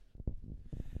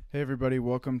Hey everybody,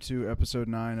 welcome to episode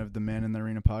 9 of the Man in the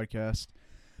Arena podcast.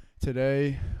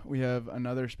 Today we have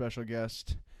another special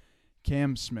guest,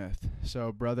 Cam Smith,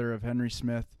 so brother of Henry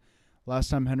Smith. Last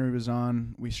time Henry was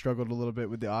on, we struggled a little bit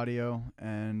with the audio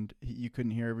and you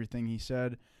couldn't hear everything he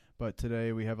said, but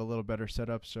today we have a little better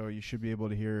setup, so you should be able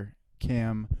to hear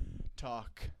Cam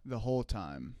talk the whole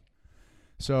time.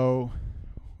 So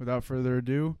without further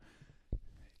ado,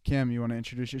 Cam, you want to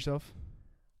introduce yourself?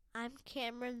 I'm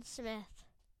Cameron Smith,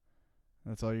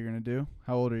 That's all you're going to do?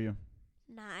 How old are you?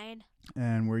 9,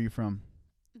 And where are you from?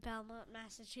 Belmont,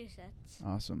 Massachusetts.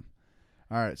 Awesome.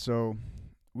 All right, so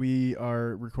we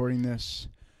are recording this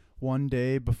one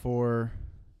day before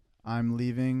I'm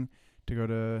leaving to go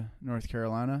to North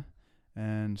Carolina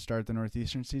and start the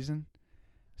Northeastern season.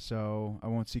 So I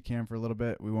won't see Cam for a little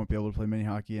bit. We won't be able to play mini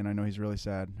hockey, and I know he's really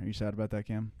sad. Are you sad about that,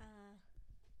 Cam?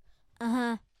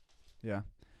 Uh-huh. Yeah.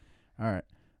 All right.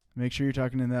 Make sure you're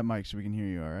talking into that mic so we can hear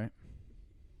you, all right?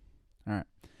 All right.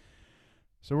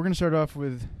 So we're going to start off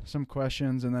with some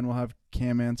questions, and then we'll have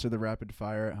Cam answer the rapid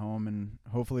fire at home, and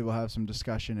hopefully we'll have some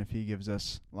discussion if he gives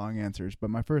us long answers. But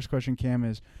my first question, Cam,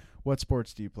 is what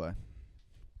sports do you play?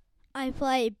 I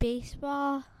play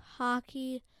baseball,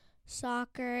 hockey,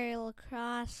 soccer,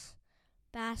 lacrosse,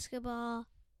 basketball,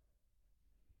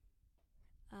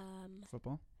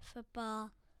 Football? football,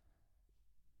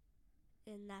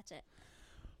 and that's it.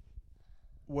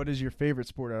 What is your favorite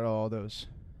sport out of all those?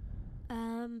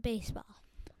 Baseball.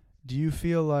 Do you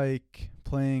feel like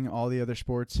playing all the other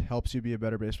sports helps you be a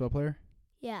better baseball player?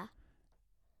 Yeah.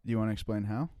 Do you want to explain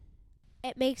how?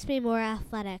 It makes me more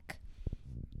athletic.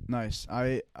 Nice.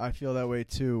 I feel that way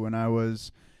too. When I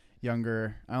was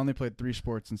younger, I only played 3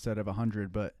 sports instead of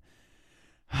 100, but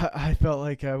I felt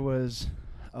like I was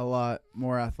a lot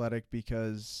more athletic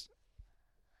because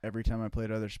every time I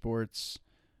played other sports,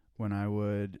 when I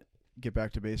would get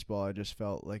back to baseball, I just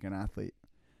felt like an athlete.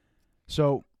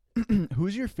 So,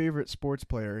 who's your favorite sports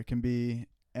player? It can be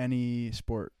any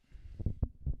sport.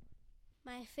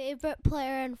 My favorite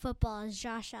player in football is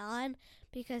Josh Allen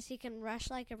because he can rush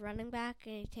like a running back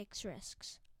and he takes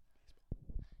risks.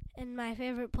 And my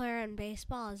favorite player in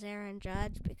baseball is Aaron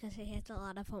Judge because he hits a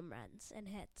lot of home runs and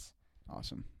hits.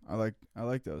 Awesome. I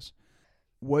like those.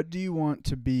 What do you want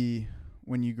to be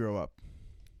when you grow up?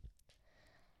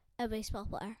 A baseball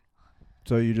player.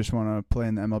 So you just want to play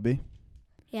in the MLB?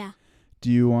 Yeah. Do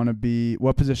you want to be,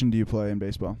 what position do you play in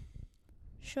baseball?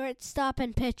 Shortstop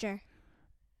and pitcher.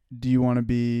 Do you want to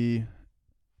be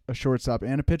a shortstop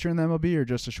and a pitcher in the MLB, or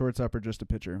just a shortstop or just a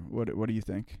pitcher? What do you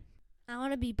think? I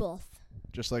want to be both.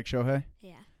 Just like Shohei?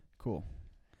 Yeah. Cool.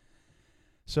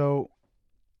 So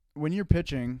when you're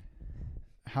pitching,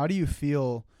 how do you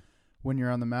feel when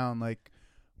you're on the mound? Like,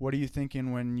 what are you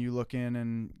thinking when you look in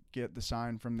and get the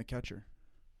sign from the catcher?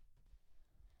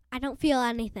 I don't feel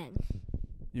anything.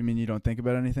 You mean you don't think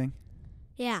about anything?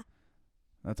 Yeah.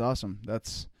 That's awesome.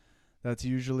 That's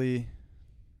usually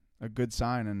a good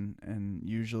sign and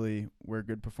usually where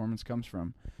good performance comes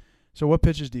from. So what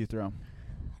pitches do you throw?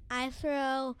 I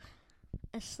throw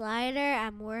a slider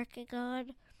I'm working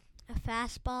on, a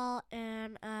fastball,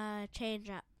 and a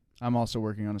changeup. I'm also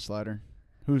working on a slider.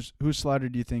 Whose slider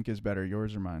do you think is better,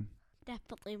 yours or mine?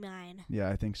 Definitely mine. Yeah,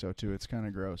 I think so too. It's kind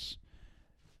of gross.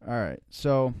 All right.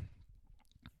 So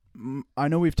I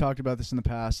know we've talked about this in the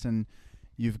past, and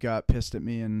you've got pissed at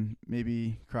me and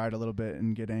maybe cried a little bit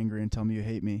and get angry and tell me you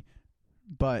hate me.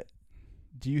 But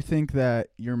do you think that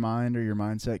your mind or your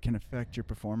mindset can affect your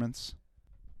performance?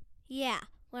 Yeah.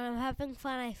 When I'm having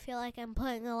fun, I feel like I'm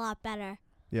playing a lot better.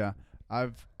 Yeah,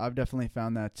 I've definitely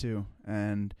found that too,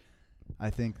 and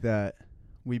I think that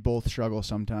we both struggle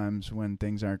sometimes when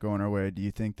things aren't going our way. Do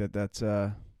you think that that's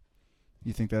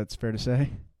you think that's fair to say?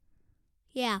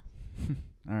 Yeah.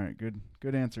 All right,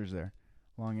 good answers there.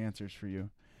 Long answers for you.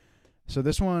 So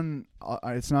this one,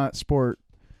 it's not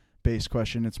sport-based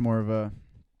question. It's more of a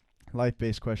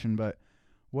life-based question. But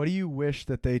what do you wish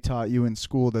that they taught you in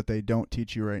school that they don't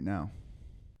teach you right now?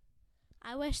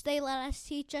 I wish they let us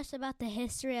teach us about the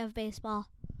history of baseball.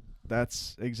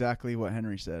 That's exactly what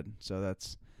Henry said. So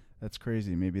that's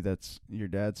crazy. Maybe that's your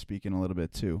dad speaking a little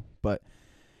bit too. But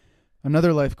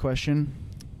another life question.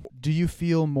 Do you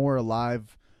feel more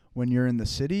alive when you're in the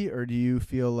city, or do you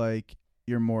feel like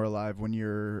you're more alive when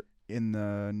you're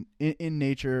in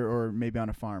nature or maybe on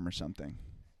a farm or something?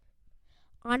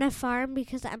 On a farm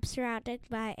because I'm surrounded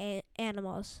by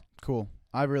animals. Cool.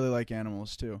 I really like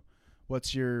animals too.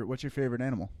 What's your favorite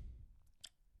animal?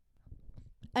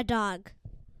 A dog.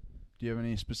 Do you have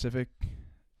any specific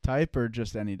type or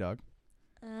just any dog?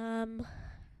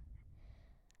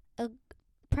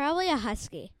 Probably a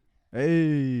husky.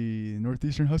 Hey,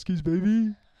 Northeastern Huskies,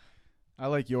 baby. I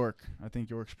like York. I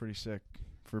think York's pretty sick.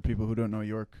 For people who don't know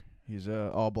York, he's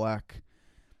a all-black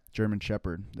German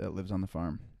Shepherd that lives on the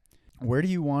farm. Where do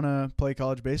you want to play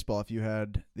college baseball if you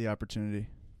had the opportunity?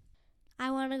 I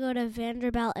want to go to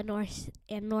Vanderbilt and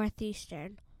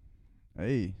Northeastern.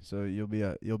 Hey, so you'll be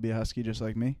a Husky just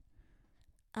like me?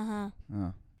 Uh-huh.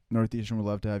 Oh, Northeastern would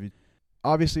love to have you.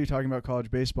 Obviously, you're talking about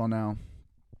college baseball now.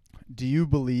 Do you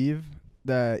believe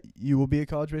that you will be a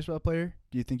college baseball player?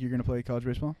 Do you think you're going to play college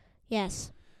baseball?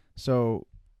 Yes. So,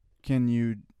 can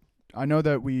you? I know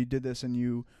that we did this and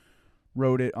you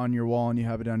wrote it on your wall and you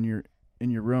have it on in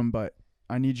your room, but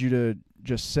I need you to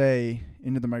just say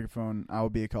into the microphone, "I will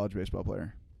be a college baseball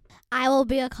player." I will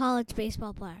be a college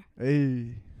baseball player.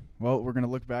 Hey, well, we're gonna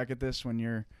look back at this when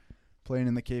you're playing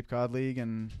in the Cape Cod League,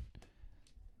 and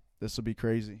this will be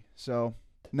crazy. So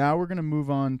now we're gonna move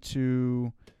on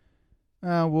to.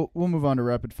 We'll move on to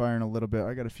rapid fire in a little bit.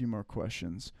 I got a few more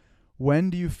questions. When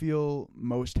do you feel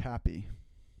most happy?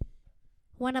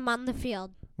 When I'm on the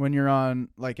field. When you're on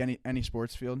like any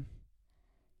sports field?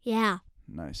 Yeah.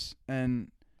 Nice.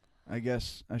 And I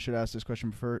guess I should ask this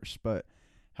question first, but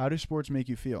how do sports make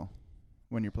you feel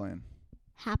when you're playing?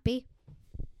 Happy.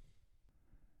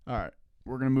 All right.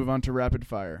 We're going to move on to rapid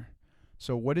fire.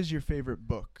 So what is your favorite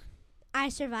book? I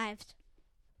survived.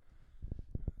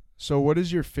 So what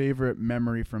is your favorite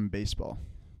memory from baseball?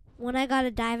 When I got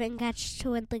a diving catch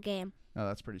to win the game. Oh,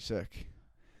 that's pretty sick.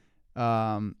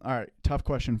 All right. Tough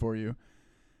question for you.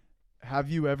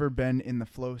 Have you ever been in a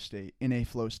flow state?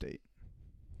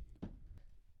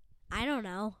 I don't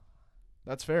know.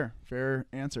 That's fair. Fair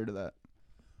answer to that.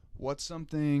 What's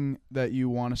something that you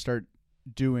want to start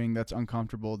doing that's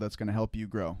uncomfortable that's going to help you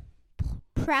grow?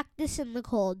 Practice in the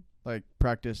cold. Like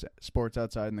practice sports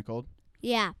outside in the cold?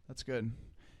 Yeah. That's good.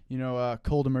 You know,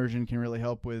 cold immersion can really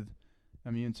help with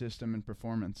immune system and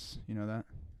performance. You know that?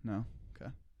 No?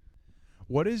 Okay.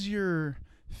 What is your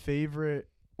favorite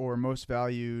or most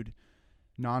valued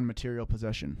non-material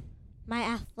possession? My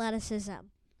athleticism.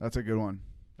 That's a good one.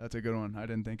 I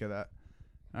didn't think of that.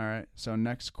 All right. So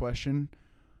next question.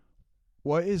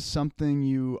 What is something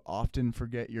you often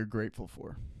forget you're grateful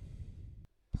for?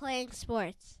 Playing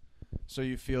sports. So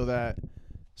you feel that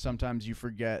sometimes you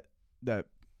forget that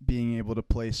being able to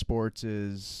play sports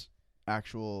is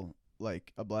actual,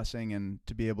 like, a blessing, and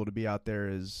to be able to be out there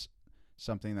is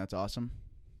something that's awesome?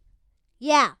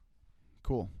 Yeah.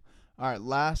 Cool. All right,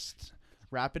 last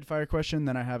rapid fire question,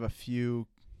 then I have a few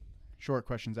short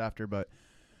questions after, but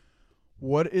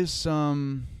what is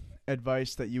some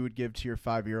advice that you would give to your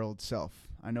 5-year-old self?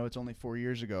 I know it's only 4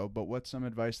 years ago, but what's some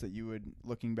advice that you would,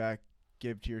 looking back,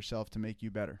 give to yourself to make you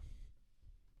better?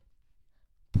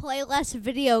 Play less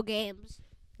video games.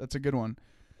 That's a good one.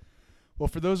 Well,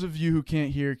 for those of you who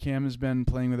can't hear, Cam has been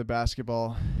playing with a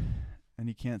basketball, and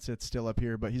he can't sit still up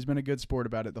here, but he's been a good sport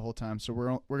about it the whole time. So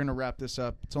we're going to wrap this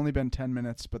up. It's only been 10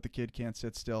 minutes, but the kid can't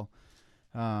sit still.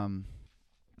 Cam,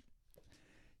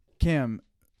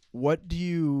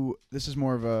 this is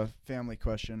more of a family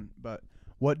question, but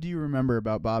what do you remember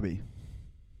about Bobby?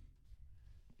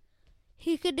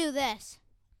 He could do this.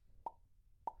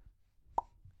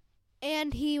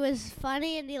 And he was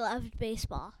funny and he loved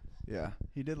baseball. Yeah,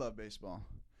 he did love baseball.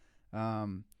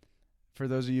 For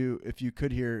those of you, if you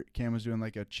could hear, Cam was doing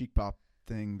like a cheek pop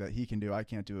thing that he can do. I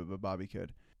can't do it, but Bobby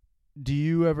could. Do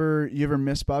you ever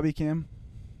miss Bobby, Cam?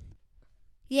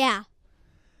 Yeah.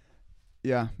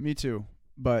 Yeah, me too.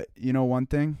 But you know, one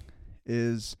thing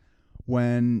is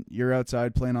when you're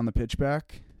outside playing on the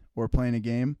pitchback or playing a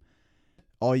game,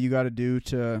 all you got to do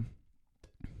to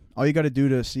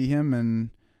see him and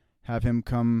have him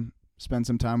come spend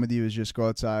some time with you is just go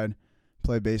outside,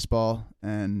 play baseball,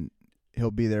 and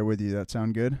he'll be there with you. That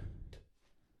sound good?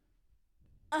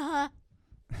 Uh-huh.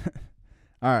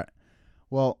 All right.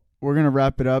 Well, we're going to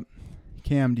wrap it up.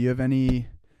 Cam, do you have any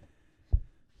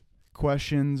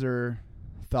questions or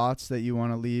thoughts that you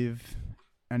want to leave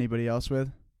anybody else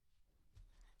with?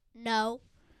 No.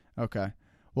 Okay.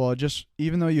 Well, just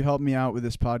even though you helped me out with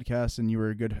this podcast and you were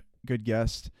a good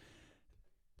guest,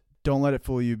 don't let it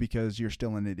fool you because you're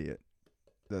still an idiot.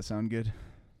 Does that sound good?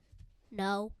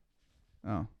 No.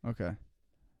 Oh, okay.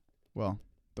 Well,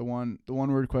 the one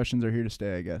word questions are here to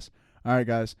stay, I guess. All right,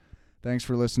 guys. Thanks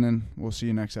for listening. We'll see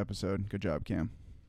you next episode. Good job, Cam.